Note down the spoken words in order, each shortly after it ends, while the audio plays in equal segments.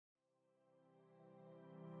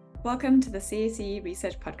Welcome to the CACE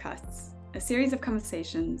Research Podcasts, a series of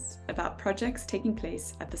conversations about projects taking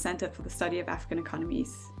place at the Centre for the Study of African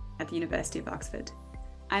Economies at the University of Oxford.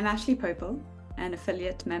 I'm Ashley Popel, an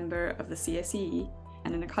affiliate member of the CACE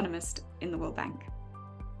and an economist in the World Bank.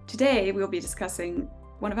 Today, we'll be discussing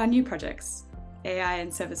one of our new projects, AI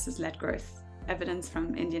and Services-Led Growth, evidence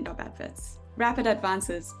from Indian job adverts. Rapid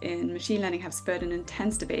advances in machine learning have spurred an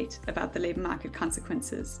intense debate about the labour market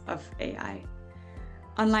consequences of AI.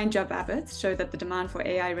 Online job adverts show that the demand for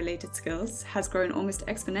AI-related skills has grown almost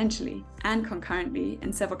exponentially and concurrently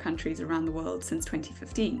in several countries around the world since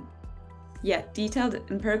 2015. Yet, detailed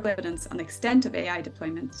empirical evidence on the extent of AI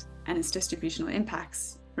deployment and its distributional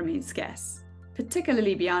impacts remains scarce,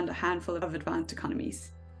 particularly beyond a handful of advanced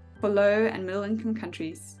economies. For low and middle-income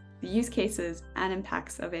countries, the use cases and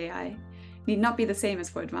impacts of AI need not be the same as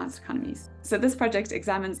for advanced economies. So this project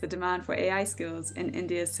examines the demand for AI skills in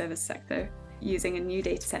India's service sector using a new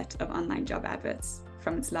dataset of online job adverts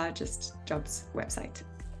from its largest jobs website.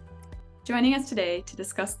 Joining us today to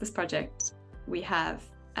discuss this project, we have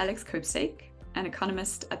Alex Kopstake, an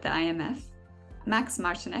economist at the IMF, Max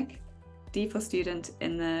Martinek, DPhil student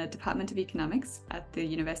in the Department of Economics at the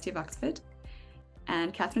University of Oxford,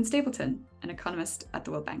 and Catherine Stapleton, an economist at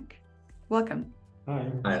the World Bank. Welcome.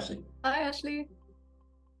 Hi. Hi, Ashley. Hi, Ashley.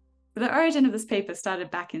 The origin of this paper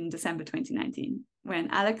started back in December 2019, when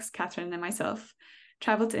Alex, Catherine, and myself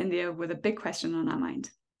traveled to India with a big question on our mind.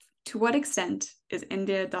 To what extent is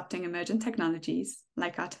India adopting emergent technologies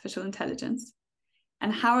like artificial intelligence?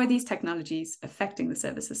 And how are these technologies affecting the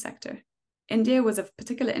services sector? India was of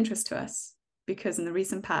particular interest to us because in the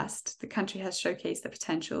recent past, the country has showcased the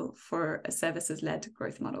potential for a services-led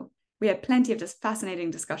growth model. We had plenty of just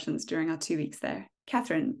fascinating discussions during our 2 weeks there.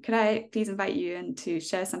 Catherine, could I please invite you in to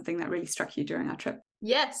share something that really struck you during our trip?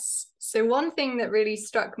 Yes. So one thing that really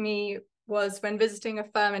struck me was when visiting a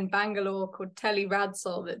firm in Bangalore called Tele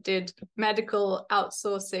Radsol that did medical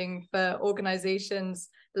outsourcing for organizations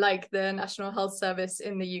like the National Health Service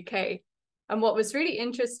in the UK. And what was really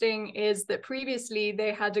interesting is that previously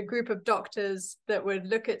they had a group of doctors that would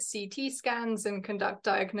look at CT scans and conduct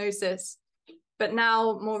diagnosis. But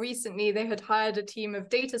now, more recently, they had hired a team of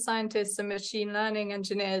data scientists and machine learning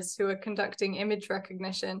engineers who are conducting image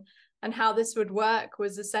recognition. And how this would work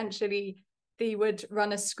was essentially they would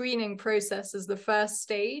run a screening process as the first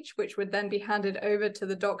stage, which would then be handed over to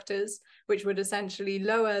the doctors, which would essentially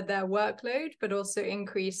lower their workload, but also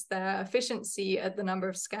increase their efficiency at the number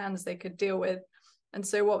of scans they could deal with. And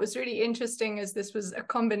so what was really interesting is this was a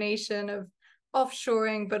combination of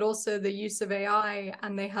offshoring, but also the use of AI.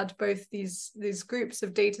 And they had both these groups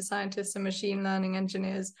of data scientists and machine learning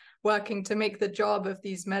engineers working to make the job of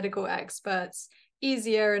these medical experts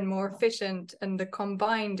easier and more efficient. And the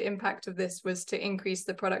combined impact of this was to increase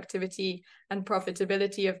the productivity and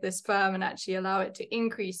profitability of this firm and actually allow it to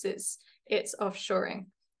increase its offshoring.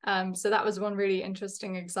 So that was one really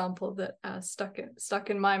interesting example that stuck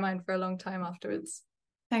in my mind for a long time afterwards.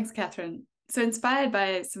 Thanks, Catherine. So inspired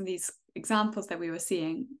by some of these examples that we were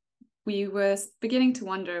seeing, we were beginning to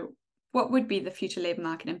wonder what would be the future labour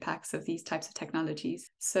market impacts of these types of technologies.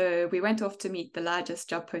 So we went off to meet the largest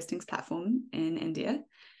job postings platform in India.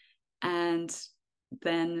 And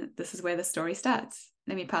then this is where the story starts.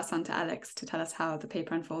 Let me pass on to Alex to tell us how the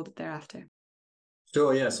paper unfolded thereafter.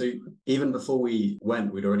 Sure, yeah. So even before we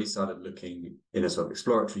went, we'd already started looking in a sort of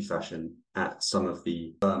exploratory fashion at some of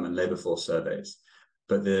the firm and labour force surveys.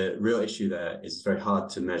 But the real issue there is it's very hard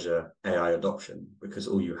to measure AI adoption because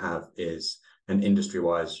all you have is an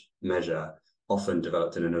industry-wise measure, often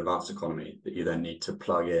developed in an advanced economy, that you then need to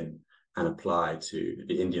plug in and apply to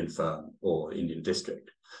the Indian firm or Indian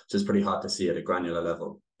district. So it's pretty hard to see at a granular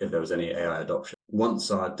level if there was any AI adoption.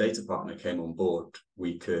 Once our data partner came on board,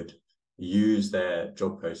 we could use their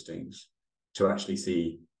job postings to actually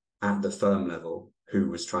see at the firm level who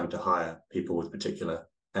was trying to hire people with particular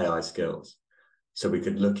AI skills. So we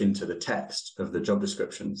could look into the text of the job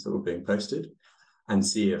descriptions that were being posted and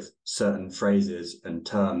see if certain phrases and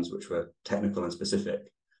terms which were technical and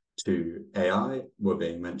specific to AI were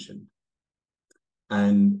being mentioned.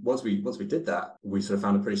 And once we did that, we sort of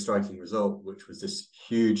found a pretty striking result, which was this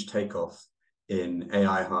huge takeoff in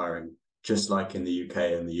AI hiring, just like in the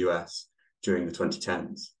UK and the US during the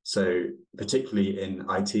 2010s. So particularly in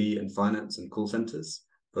IT and finance and call centers,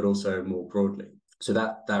 but also more broadly. So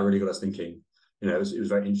that really got us thinking. It was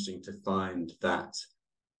very interesting to find that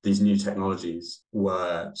these new technologies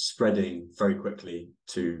were spreading very quickly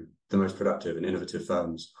to the most productive and innovative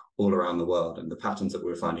firms all around the world. And the patterns that we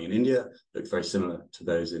were finding in India looked very similar to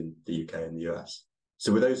those in the UK and the US.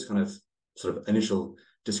 So with those kind of sort of initial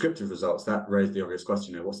descriptive results, that raised the obvious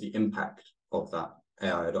question, what's the impact of that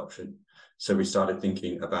AI adoption. So we started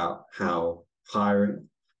thinking about how hiring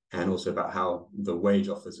and also about how the wage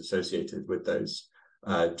offers associated with those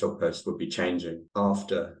job posts would be changing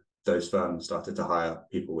after those firms started to hire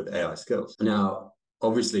people with AI skills. Now,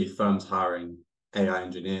 obviously, firms hiring AI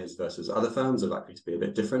engineers versus other firms are likely to be a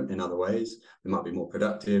bit different in other ways. They might be more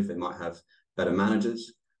productive, they might have better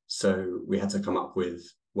managers. So we had to come up with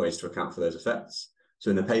ways to account for those effects. So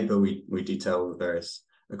in the paper, we detail the various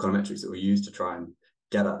econometrics that we use to try and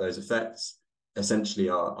get at those effects. Essentially,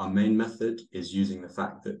 our main method is using the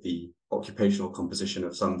fact that the occupational composition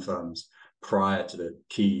of some firms prior to the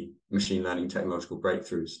key machine learning technological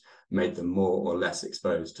breakthroughs made them more or less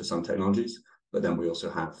exposed to some technologies. But then we also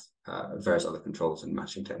have various other controls and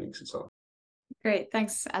matching techniques and so on. Great,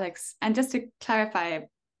 thanks, Alex. And just to clarify,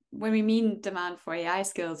 when we mean demand for AI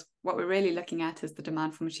skills, what we're really looking at is the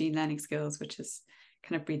demand for machine learning skills, which is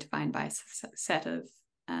kind of predefined by a set of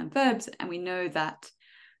verbs. And we know that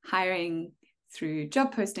hiring through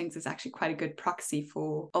job postings is actually quite a good proxy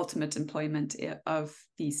for ultimate employment of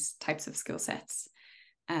these types of skill sets,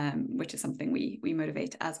 which is something we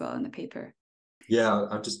motivate as well in the paper. Yeah,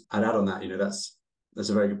 I'd add on that, that's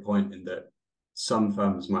a very good point in that some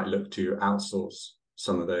firms might look to outsource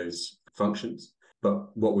some of those functions.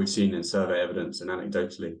 But what we've seen in survey evidence and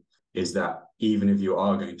anecdotally is that even if you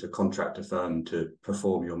are going to contract a firm to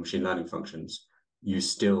perform your machine learning functions, you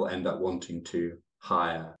still end up wanting to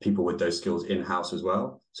hire people with those skills in-house as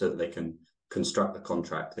well, so that they can construct the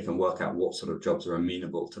contract, they can work out what sort of jobs are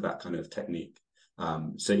amenable to that kind of technique.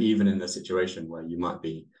 So even in the situation where you might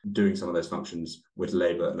be doing some of those functions with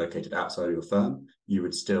labor located outside of your firm, you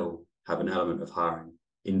would still have an element of hiring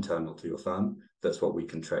internal to your firm. That's what we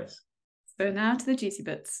can trace. So now to the juicy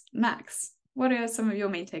bits. Max, what are some of your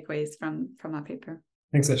main takeaways from our paper?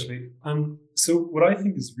 Thanks, Ashley. So what I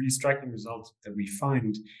think is really striking result that we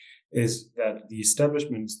find is that the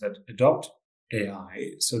establishments that adopt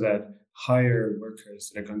AI, so that hire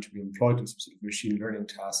workers that are going to be employed in specific machine learning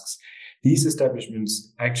tasks, these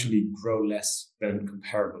establishments actually grow less than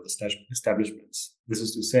comparable establishments. This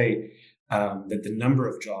is to say that the number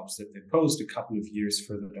of jobs that they post a couple of years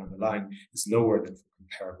further down the line is lower than for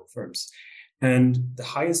comparable firms. And the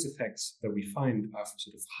highest effects that we find are for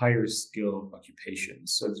sort of higher skill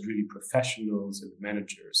occupations. So it's really professionals and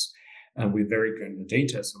managers. With very granular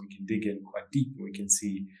data, so we can dig in quite deep and we can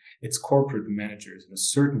see it's corporate managers and a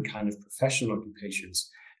certain kind of professional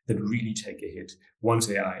occupations that really take a hit once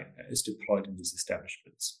AI is deployed in these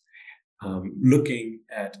establishments. Looking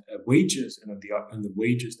at wages and the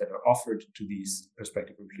wages that are offered to these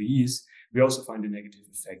prospective employees, we also find a negative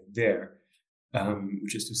effect there,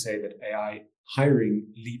 which is to say that AI hiring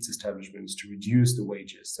leads establishments to reduce the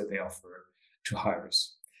wages that they offer to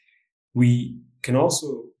hires. We can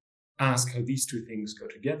also ask how these two things go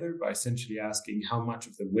together by essentially asking how much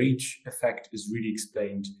of the wage effect is really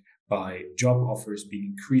explained by job offers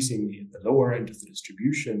being increasingly at the lower end of the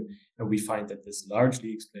distribution. And we find that this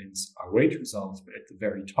largely explains our wage results, but at the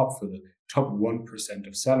very top, for the top 1%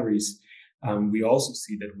 of salaries, we also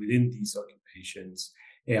see that within these occupations,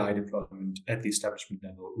 AI deployment at the establishment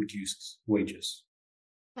level reduces wages.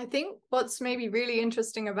 I think what's maybe really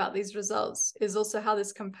interesting about these results is also how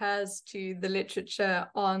this compares to the literature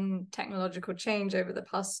on technological change over the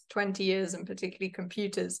past 20 years, and particularly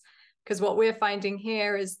computers. Because what we're finding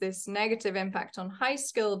here is this negative impact on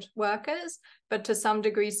high-skilled workers, but to some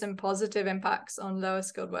degree, some positive impacts on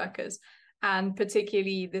lower-skilled workers, and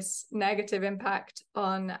particularly this negative impact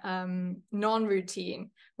on non-routine,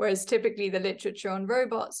 whereas typically the literature on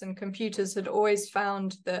robots and computers had always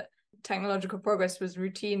found that technological progress was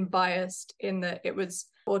routine biased in that it was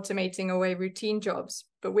automating away routine jobs.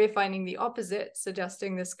 But we're finding the opposite,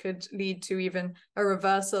 suggesting this could lead to even a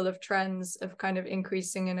reversal of trends of kind of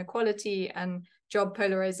increasing inequality and job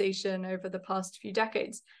polarization over the past few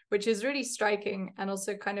decades, which is really striking and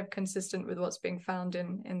also kind of consistent with what's being found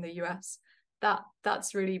in the US.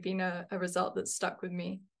 That's really been a result that's stuck with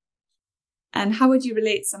me. And how would you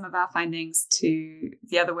relate some of our findings to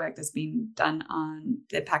the other work that's been done on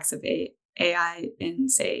the impacts of AI in,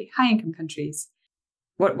 say, high-income countries?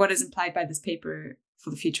 What is implied by this paper for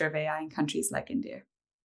the future of AI in countries like India?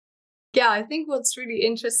 Yeah, I think what's really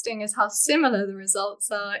interesting is how similar the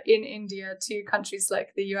results are in India to countries like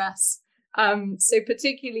the US. So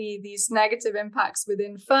particularly these negative impacts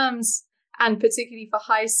within firms, and particularly for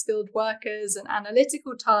high-skilled workers and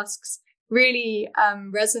analytical tasks, really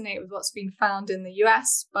resonate with what's been found in the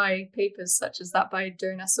US by papers such as that by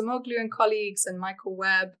Dona Samoglu and colleagues, and Michael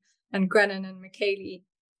Webb and Grennan and McKaylee.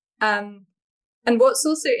 And what's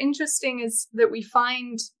also interesting is that we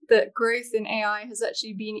find that growth in AI has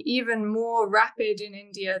actually been even more rapid in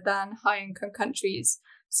India than high-income countries,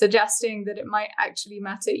 suggesting that it might actually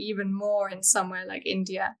matter even more in somewhere like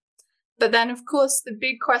India. But then, of course, the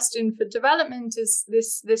big question for development is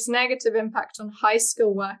this negative impact on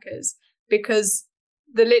high-skill workers, because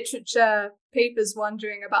the literature papers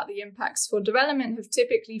wondering about the impacts for development have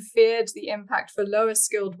typically feared the impact for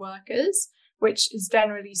lower-skilled workers, which is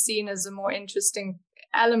generally seen as a more interesting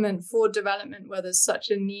element for development, where there's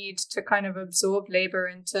such a need to kind of absorb labor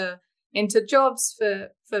into jobs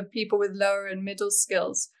for people with lower and middle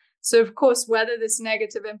skills. So, of course, whether this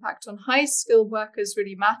negative impact on high-skilled workers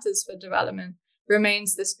really matters for development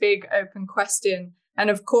remains this big open question.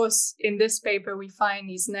 And of course, in this paper, we find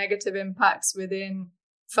these negative impacts within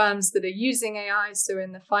firms that are using AI, so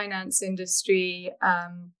in the finance industry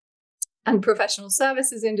and professional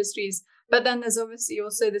services industries. But then there's obviously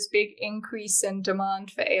also this big increase in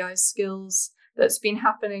demand for AI skills that's been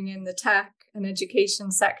happening in the tech and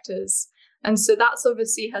education sectors. And so that's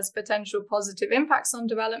obviously has potential positive impacts on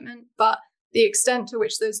development, but the extent to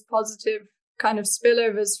which those positive kind of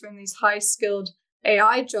spillovers from these high-skilled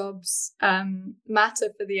AI jobs matter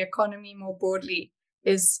for the economy more broadly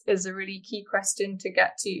is a really key question to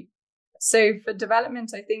get to. So for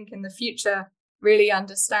development, I think in the future, really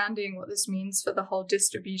understanding what this means for the whole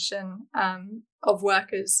distribution of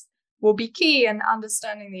workers will be key, and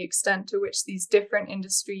understanding the extent to which these different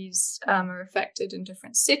industries are affected in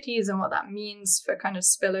different cities and what that means for kind of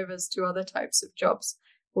spillovers to other types of jobs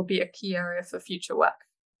will be a key area for future work.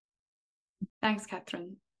 Thanks,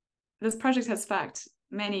 Catherine. This project has sparked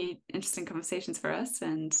many interesting conversations for us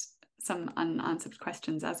and some unanswered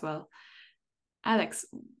questions as well. Alex,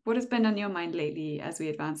 what has been on your mind lately as we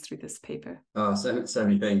advance through this paper? Oh, so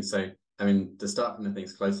many things. So, I mean, to start from the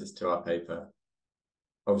things closest to our paper,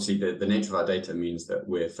 obviously the nature of our data means that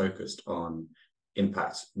we're focused on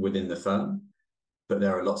impact within the firm, but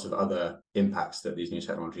there are lots of other impacts that these new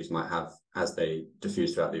technologies might have as they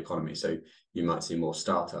diffuse throughout the economy. So you might see more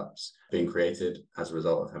startups being created as a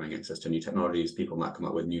result of having access to new technologies. People might come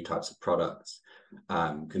up with new types of products.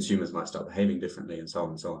 Consumers might start behaving differently, and so on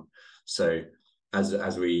and so on. So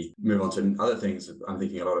as we move on to other things, I'm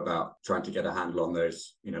thinking a lot about trying to get a handle on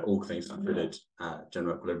those, all things considered,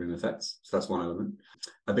 general equilibrium effects. So that's one element.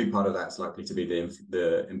 A big part of that's likely to be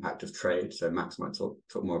the impact of trade. So Max might talk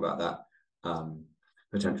more about that.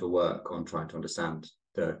 Potential work on trying to understand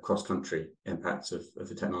the cross-country impacts of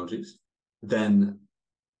the technologies. Then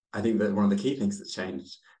I think that one of the key things that's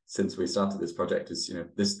changed since we started this project is,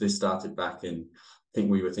 this started back in, I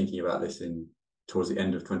think we were thinking about this towards the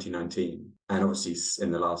end of 2019. And obviously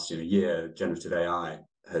in the last year, generative AI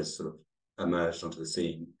has sort of emerged onto the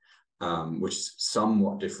scene, which is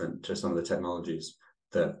somewhat different to some of the technologies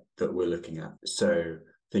that we're looking at. So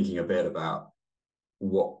thinking a bit about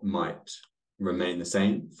what might remain the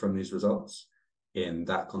same from these results in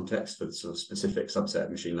that context for the sort of specific subset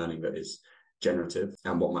of machine learning that is generative,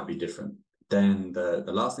 and what might be different. Then the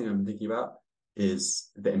last thing I'm thinking about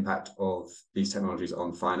is the impact of these technologies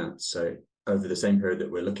on finance. So over the same period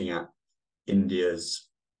that we're looking at, India's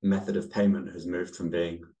method of payment has moved from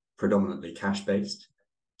being predominantly cash-based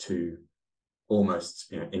to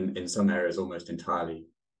almost, in some areas, almost entirely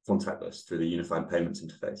contactless through the unified payments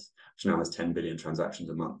interface, which now has 10 billion transactions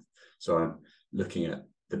a month. So I'm looking at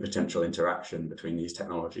the potential interaction between these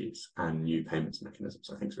technologies and new payments mechanisms.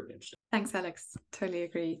 I think it's really interesting. Thanks, Alex. Totally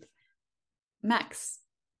agree. Max,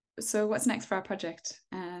 so what's next for our project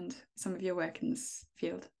and some of your work in this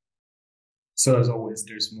field? So as always,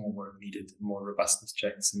 there's more work needed, more robustness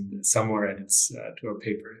checks, and some more edits to our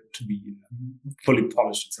paper to be fully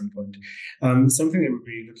polished at some point. Something that we're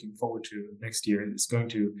really looking forward to next year is going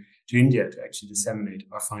to India to actually disseminate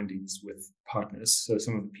our findings with partners. So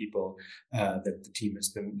some of the people that the team has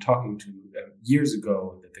been talking to years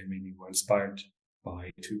ago that they maybe were inspired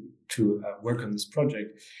by to work on this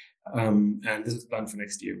project. And this is planned for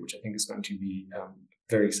next year, which I think is going to be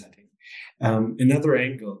very exciting. Another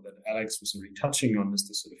angle that Alex was already touching on is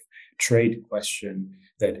the sort of trade question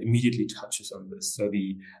that immediately touches on this. So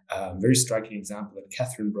the very striking example that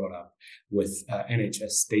Catherine brought up with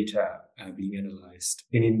NHS data being analyzed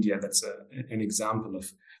in India, that's an example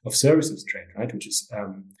of services trade, right? Which is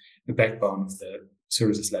the backbone of the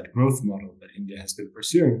services-led growth model that India has been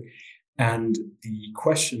pursuing. And the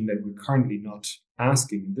question that we're currently not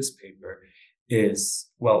asking in this paper is,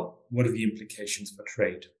 well, what are the implications for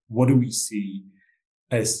trade? What do we see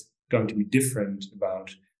as going to be different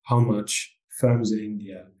about how much firms in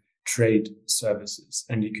India trade services?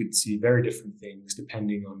 And you could see very different things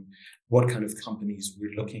depending on what kind of companies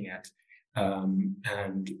we're looking at.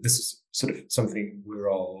 And this is sort of something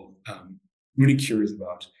we're all really curious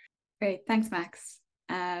about. Great, thanks, Max.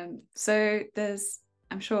 So there's,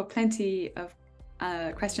 I'm sure, plenty of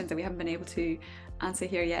questions that we haven't been able to answer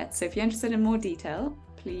here yet. So if you're interested in more detail,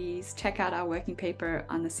 please check out our working paper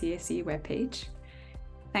on the CAC webpage.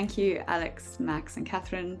 Thank you, Alex, Max, and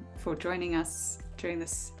Catherine, for joining us during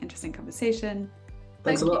this interesting conversation.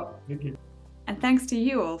 Thanks a lot. Thank you. And thanks to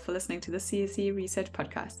you all for listening to the CAC Research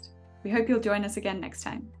Podcast. We hope you'll join us again next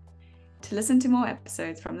time. To listen to more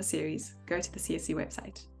episodes from the series, go to the CAC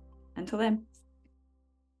website. Until then.